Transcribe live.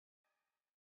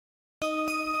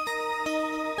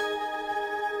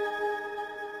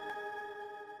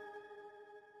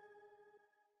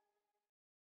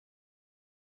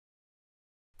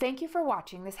Thank you for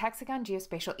watching this Hexagon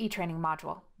Geospatial e-training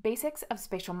module, Basics of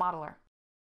Spatial Modeler.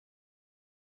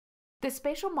 The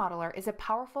Spatial Modeler is a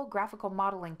powerful graphical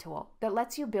modeling tool that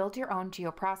lets you build your own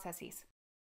geoprocesses.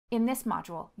 In this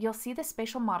module, you'll see the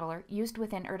Spatial Modeler used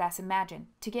within ERDAS Imagine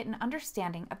to get an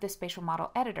understanding of the Spatial Model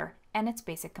Editor and its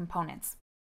basic components.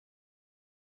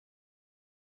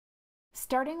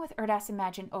 Starting with ERDAS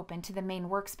Imagine open to the main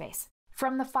workspace,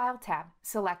 from the File tab,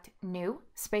 select New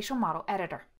Spatial Model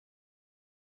Editor.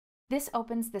 This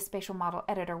opens the Spatial Model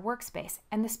Editor workspace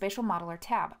and the Spatial Modeler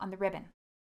tab on the ribbon.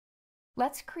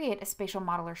 Let's create a Spatial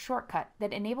Modeler shortcut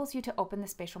that enables you to open the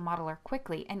Spatial Modeler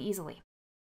quickly and easily.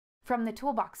 From the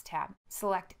Toolbox tab,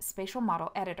 select Spatial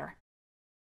Model Editor.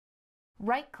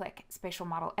 Right-click Spatial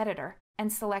Model Editor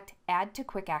and select Add to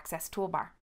Quick Access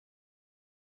Toolbar.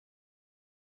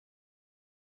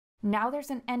 Now there's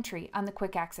an entry on the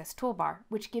Quick Access toolbar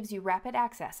which gives you rapid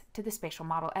access to the Spatial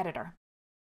Model Editor.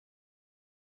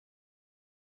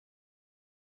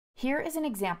 Here is an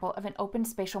example of an open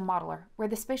spatial modeler where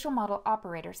the spatial model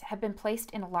operators have been placed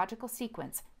in a logical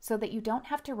sequence so that you don't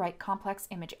have to write complex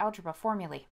image algebra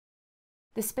formulae.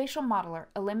 The spatial modeler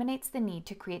eliminates the need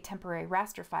to create temporary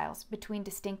raster files between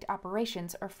distinct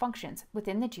operations or functions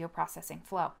within the geoprocessing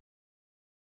flow.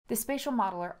 The spatial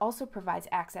modeler also provides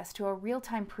access to a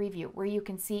real-time preview where you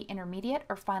can see intermediate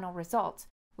or final results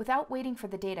without waiting for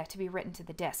the data to be written to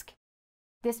the disk.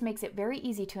 This makes it very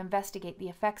easy to investigate the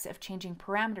effects of changing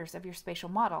parameters of your spatial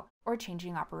model or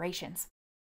changing operations.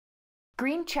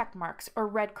 Green check marks or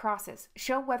red crosses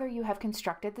show whether you have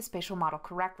constructed the spatial model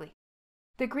correctly.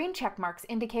 The green check marks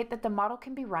indicate that the model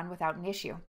can be run without an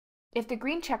issue. If the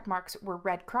green check marks were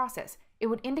red crosses, it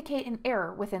would indicate an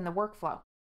error within the workflow.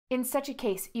 In such a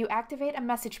case, you activate a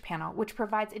message panel which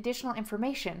provides additional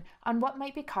information on what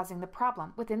might be causing the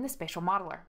problem within the spatial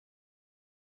modeler.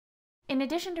 In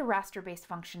addition to raster-based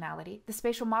functionality, the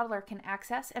Spatial Modeler can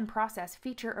access and process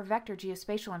feature or vector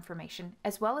geospatial information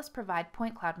as well as provide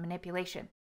point cloud manipulation,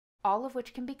 all of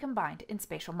which can be combined in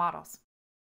spatial models.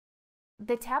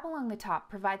 The tab along the top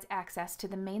provides access to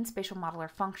the main Spatial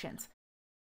Modeler functions.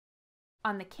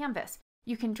 On the canvas,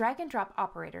 you can drag and drop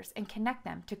operators and connect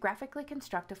them to graphically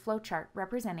construct a flowchart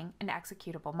representing an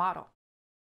executable model.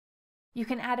 You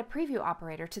can add a preview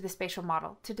operator to the spatial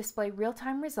model to display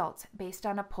real-time results based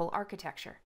on a pull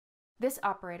architecture. This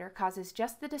operator causes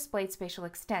just the displayed spatial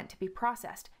extent to be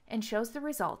processed and shows the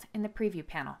result in the preview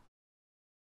panel.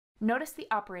 Notice the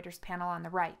operators panel on the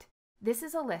right. This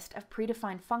is a list of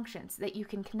predefined functions that you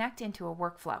can connect into a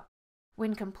workflow.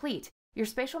 When complete, your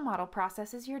spatial model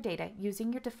processes your data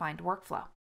using your defined workflow.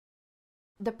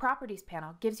 The Properties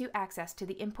panel gives you access to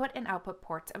the input and output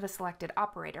ports of a selected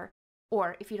operator,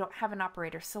 or if you don't have an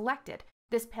operator selected,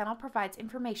 this panel provides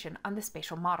information on the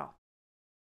spatial model.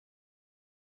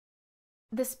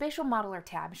 The Spatial Modeler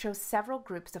tab shows several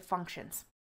groups of functions.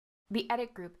 The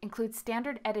Edit group includes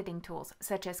standard editing tools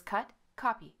such as cut,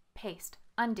 copy, paste,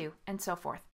 undo, and so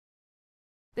forth.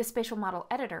 The Spatial Model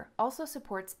Editor also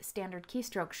supports standard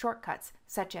keystroke shortcuts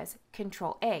such as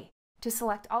Ctrl-A to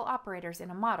select all operators in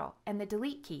a model and the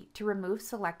Delete key to remove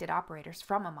selected operators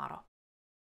from a model.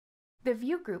 The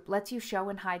View group lets you show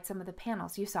and hide some of the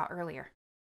panels you saw earlier.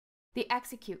 The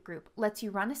Execute group lets you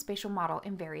run a spatial model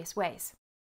in various ways.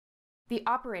 The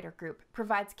Operator group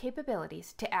provides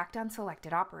capabilities to act on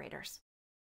selected operators.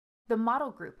 The Model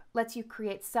group lets you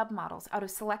create submodels out of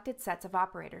selected sets of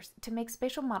operators to make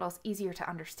spatial models easier to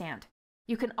understand.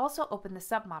 You can also open the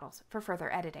submodels for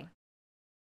further editing.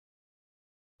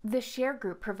 The Share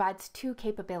group provides two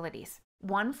capabilities.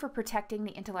 One for protecting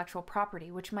the intellectual property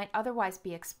which might otherwise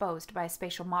be exposed by a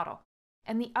spatial model,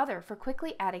 and the other for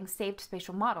quickly adding saved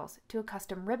spatial models to a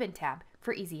custom ribbon tab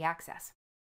for easy access.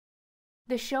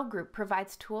 The Show group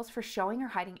provides tools for showing or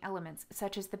hiding elements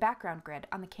such as the background grid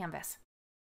on the canvas.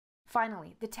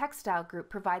 Finally, the Text Style group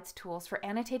provides tools for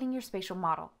annotating your spatial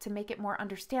model to make it more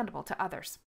understandable to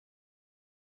others.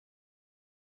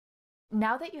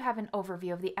 Now that you have an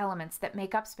overview of the elements that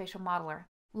make up Spatial Modeler,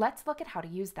 let's look at how to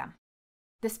use them.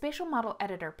 The Spatial Model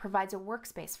Editor provides a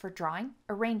workspace for drawing,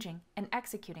 arranging, and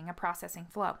executing a processing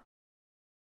flow.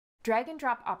 Drag and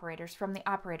drop operators from the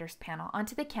Operators panel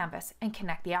onto the canvas and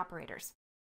connect the operators.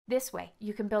 This way,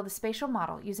 you can build a spatial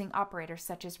model using operators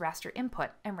such as raster input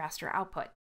and raster output.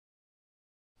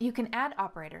 You can add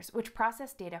operators which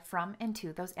process data from and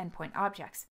to those endpoint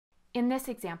objects. In this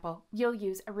example, you'll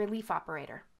use a relief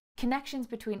operator. Connections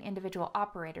between individual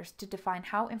operators to define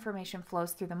how information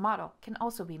flows through the model can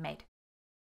also be made.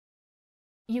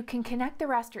 You can connect the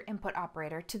raster input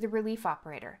operator to the relief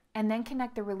operator, and then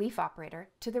connect the relief operator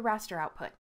to the raster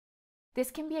output.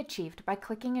 This can be achieved by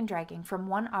clicking and dragging from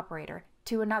one operator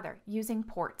to another using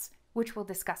ports, which we'll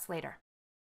discuss later.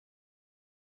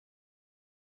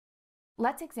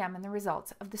 Let's examine the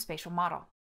results of the spatial model.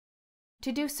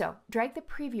 To do so, drag the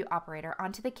preview operator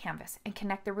onto the canvas and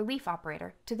connect the relief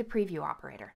operator to the preview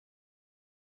operator.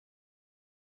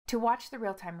 To watch the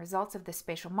real-time results of the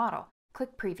spatial model,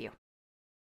 click Preview.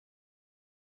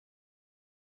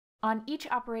 On each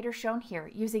operator shown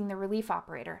here using the relief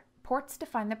operator, ports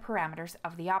define the parameters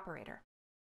of the operator.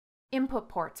 Input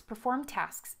ports perform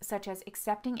tasks such as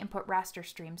accepting input raster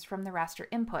streams from the raster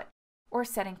input, or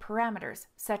setting parameters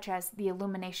such as the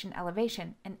illumination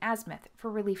elevation and azimuth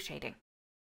for relief shading.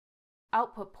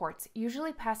 Output ports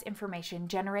usually pass information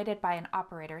generated by an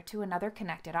operator to another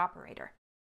connected operator.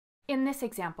 In this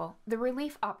example, the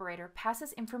relief operator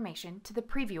passes information to the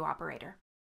preview operator.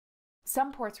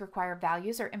 Some ports require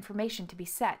values or information to be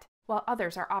set, while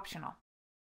others are optional.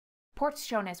 Ports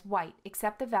shown as white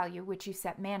accept the value which you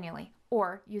set manually,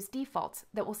 or use defaults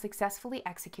that will successfully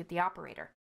execute the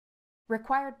operator.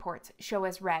 Required ports show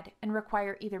as red and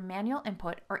require either manual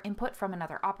input or input from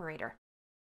another operator.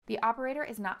 The operator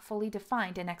is not fully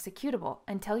defined and executable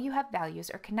until you have values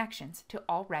or connections to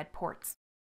all red ports.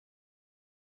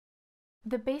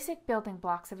 The basic building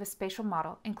blocks of a spatial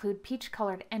model include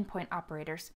peach-colored endpoint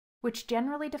operators, which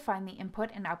generally define the input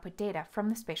and output data from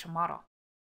the spatial model.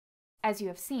 As you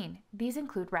have seen, these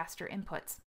include raster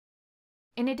inputs.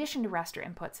 In addition to raster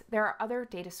inputs, there are other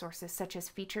data sources such as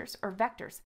features or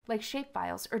vectors, like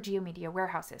shapefiles or geomedia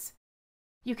warehouses.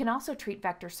 You can also treat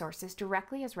vector sources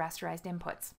directly as rasterized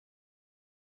inputs.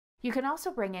 You can also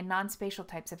bring in non-spatial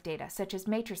types of data, such as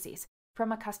matrices,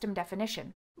 from a custom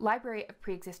definition, library of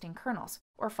pre-existing kernels,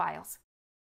 or files.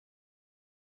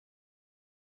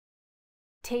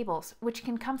 Tables, which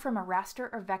can come from a raster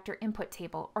or vector input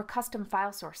table or custom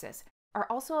file sources, are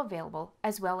also available,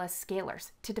 as well as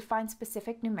scalars, to define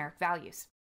specific numeric values.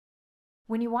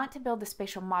 When you want to build a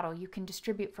spatial model you can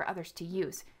distribute for others to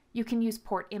use, you can use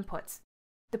port inputs.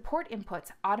 The port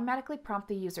inputs automatically prompt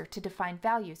the user to define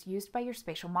values used by your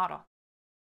spatial model.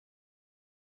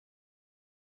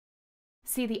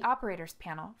 See the Operators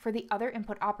panel for the other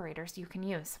input operators you can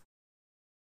use.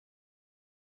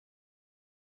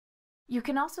 You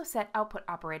can also set output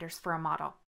operators for a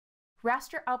model.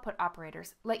 Raster output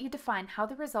operators let you define how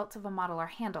the results of a model are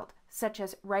handled, such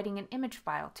as writing an image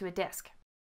file to a disk.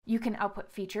 You can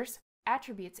output features,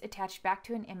 attributes attached back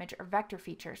to an image or vector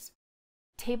features,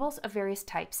 tables of various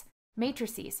types,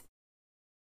 matrices,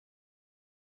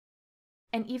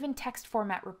 and even text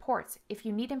format reports if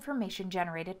you need information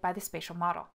generated by the spatial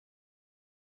model.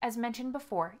 As mentioned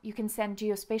before, you can send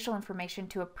geospatial information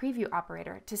to a preview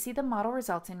operator to see the model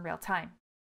results in real time.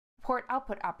 Port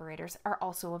output operators are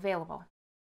also available.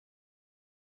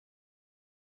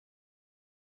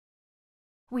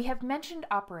 We have mentioned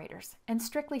operators, and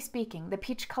strictly speaking, the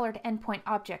peach-colored endpoint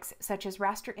objects such as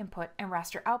raster input and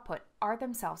raster output are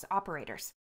themselves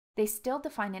operators. They still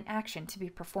define an action to be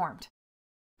performed.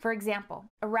 For example,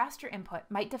 a raster input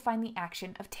might define the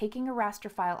action of taking a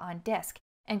raster file on disk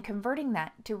and converting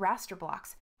that to raster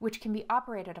blocks, which can be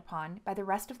operated upon by the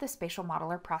rest of the spatial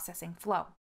modeler processing flow.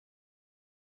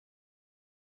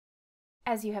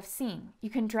 As you have seen,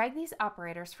 you can drag these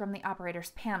operators from the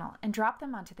Operators panel and drop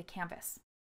them onto the canvas.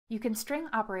 You can string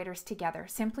operators together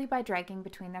simply by dragging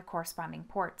between their corresponding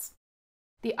ports.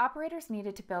 The operators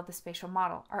needed to build the spatial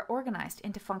model are organized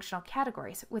into functional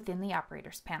categories within the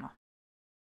Operators panel.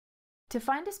 To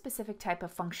find a specific type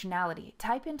of functionality,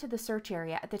 type into the search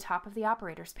area at the top of the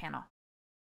Operators panel.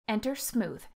 Enter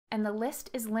Smooth, and the list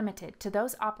is limited to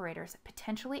those operators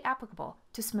potentially applicable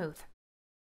to Smooth.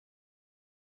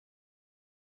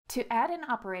 To add an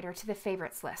operator to the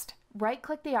Favorites list,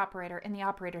 right-click the operator in the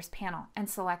Operators panel and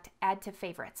select Add to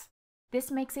Favorites. This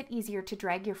makes it easier to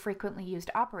drag your frequently used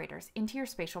operators into your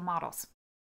spatial models.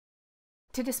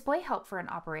 To display help for an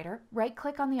operator,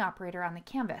 right-click on the operator on the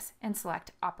canvas and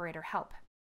select Operator Help.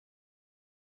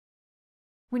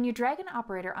 When you drag an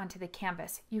operator onto the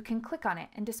canvas, you can click on it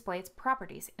and display its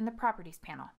properties in the Properties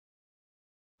panel.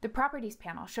 The Properties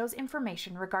panel shows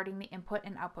information regarding the input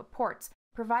and output ports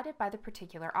provided by the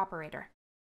particular operator.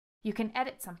 You can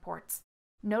edit some ports.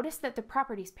 Notice that the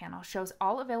Properties panel shows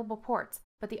all available ports,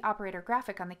 but the operator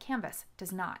graphic on the canvas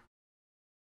does not.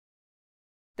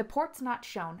 The ports not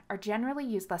shown are generally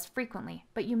used less frequently,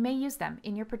 but you may use them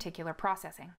in your particular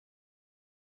processing.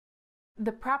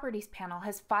 The Properties panel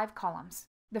has 5 columns.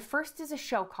 The first is a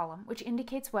Show column, which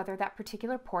indicates whether that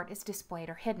particular port is displayed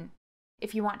or hidden.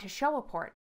 If you want to show a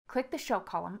port, click the Show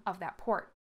column of that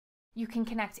port. You can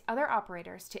connect other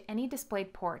operators to any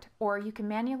displayed port, or you can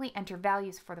manually enter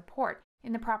values for the port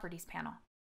in the Properties panel.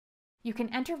 You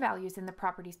can enter values in the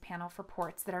Properties panel for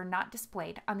ports that are not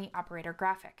displayed on the operator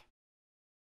graphic.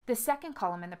 The second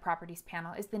column in the Properties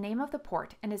panel is the name of the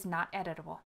port and is not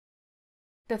editable.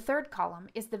 The third column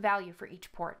is the value for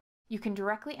each port. You can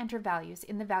directly enter values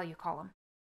in the Value column.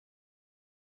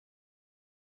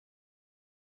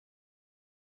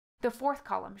 The fourth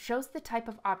column shows the type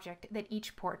of object that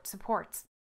each port supports.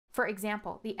 For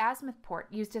example, the azimuth port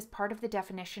used as part of the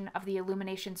definition of the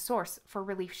illumination source for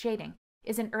relief shading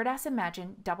is an ERDAS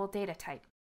Imagine double data type,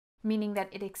 meaning that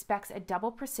it expects a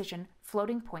double precision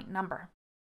floating point number.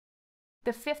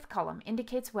 The fifth column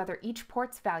indicates whether each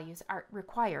port's values are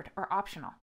required or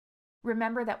optional.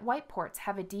 Remember that white ports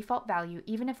have a default value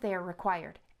even if they are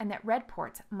required, and that red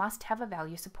ports must have a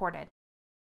value supported.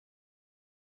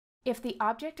 If the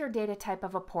object or data type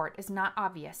of a port is not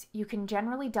obvious, you can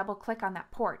generally double-click on that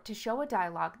port to show a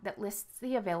dialog that lists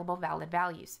the available valid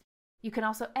values. You can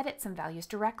also edit some values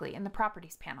directly in the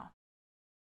Properties panel.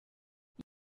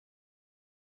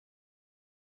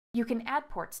 You can add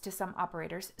ports to some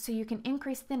operators so you can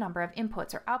increase the number of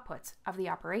inputs or outputs of the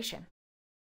operation.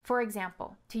 For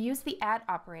example, to use the add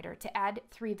operator to add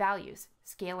 3 values,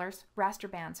 scalars, raster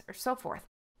bands, or so forth,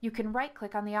 you can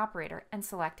right-click on the operator and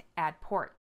select Add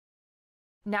Port.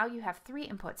 Now you have 3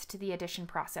 inputs to the addition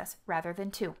process rather than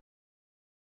 2.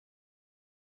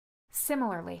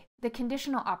 Similarly, the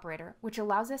conditional operator, which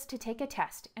allows us to take a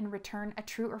test and return a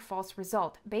true or false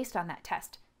result based on that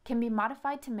test, can be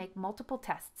modified to make multiple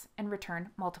tests and return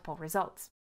multiple results.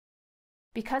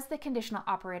 Because the conditional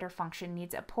operator function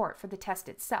needs a port for the test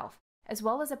itself, as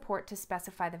well as a port to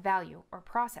specify the value or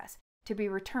process to be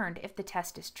returned if the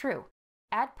test is true,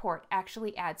 add port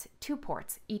actually adds 2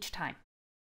 ports each time.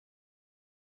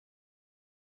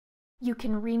 You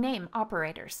can rename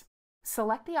operators.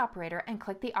 Select the operator and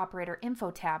click the Operator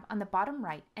Info tab on the bottom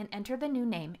right and enter the new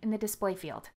name in the display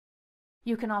field.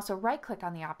 You can also right-click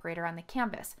on the operator on the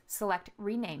canvas, select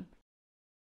Rename,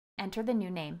 enter the new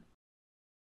name,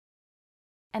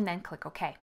 and then click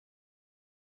OK.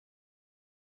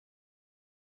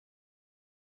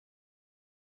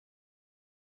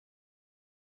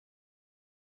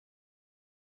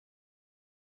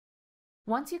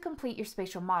 Once you complete your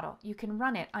spatial model, you can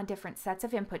run it on different sets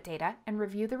of input data and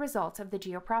review the results of the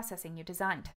geoprocessing you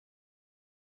designed.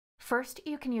 First,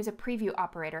 you can use a preview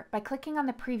operator by clicking on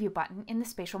the Preview button in the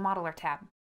Spatial Modeler tab.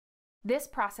 This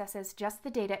processes just the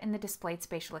data in the displayed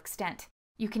spatial extent.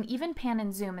 You can even pan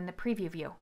and zoom in the preview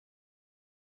view.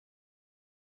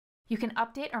 You can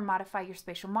update or modify your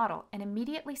spatial model and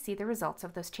immediately see the results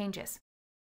of those changes.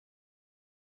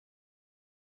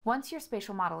 Once your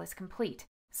spatial model is complete,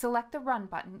 select the Run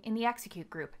button in the Execute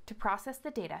group to process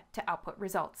the data to output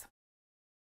results.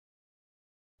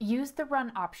 Use the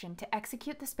Run option to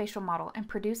execute the spatial model and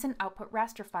produce an output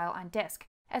raster file on disk,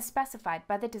 as specified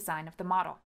by the design of the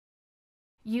model.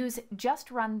 Use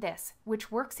Just Run This,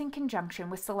 which works in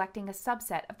conjunction with selecting a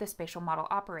subset of the spatial model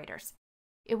operators.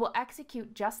 It will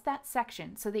execute just that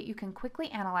section so that you can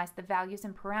quickly analyze the values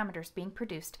and parameters being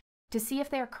produced to see if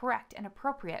they are correct and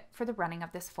appropriate for the running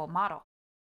of this full model.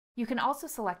 You can also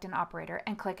select an operator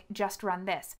and click Just Run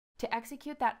This to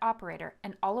execute that operator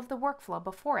and all of the workflow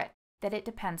before it that it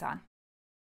depends on.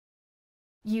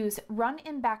 Use Run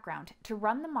in Background to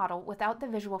run the model without the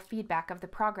visual feedback of the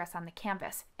progress on the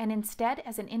canvas, and instead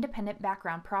as an independent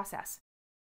background process.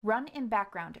 Run in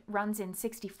Background runs in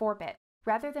 64-bit,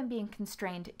 rather than being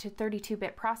constrained to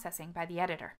 32-bit processing by the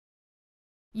editor.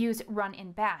 Use Run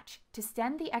in Batch to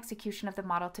send the execution of the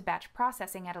model to batch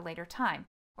processing at a later time,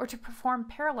 or to perform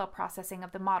parallel processing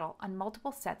of the model on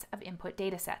multiple sets of input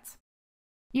datasets.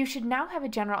 You should now have a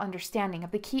general understanding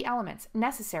of the key elements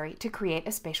necessary to create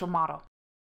a spatial model.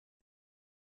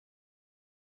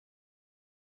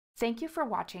 Thank you for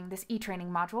watching this e-training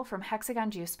module from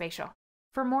Hexagon Geospatial.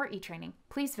 For more e-training,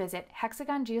 please visit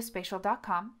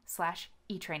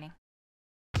hexagongeospatial.com/e-training.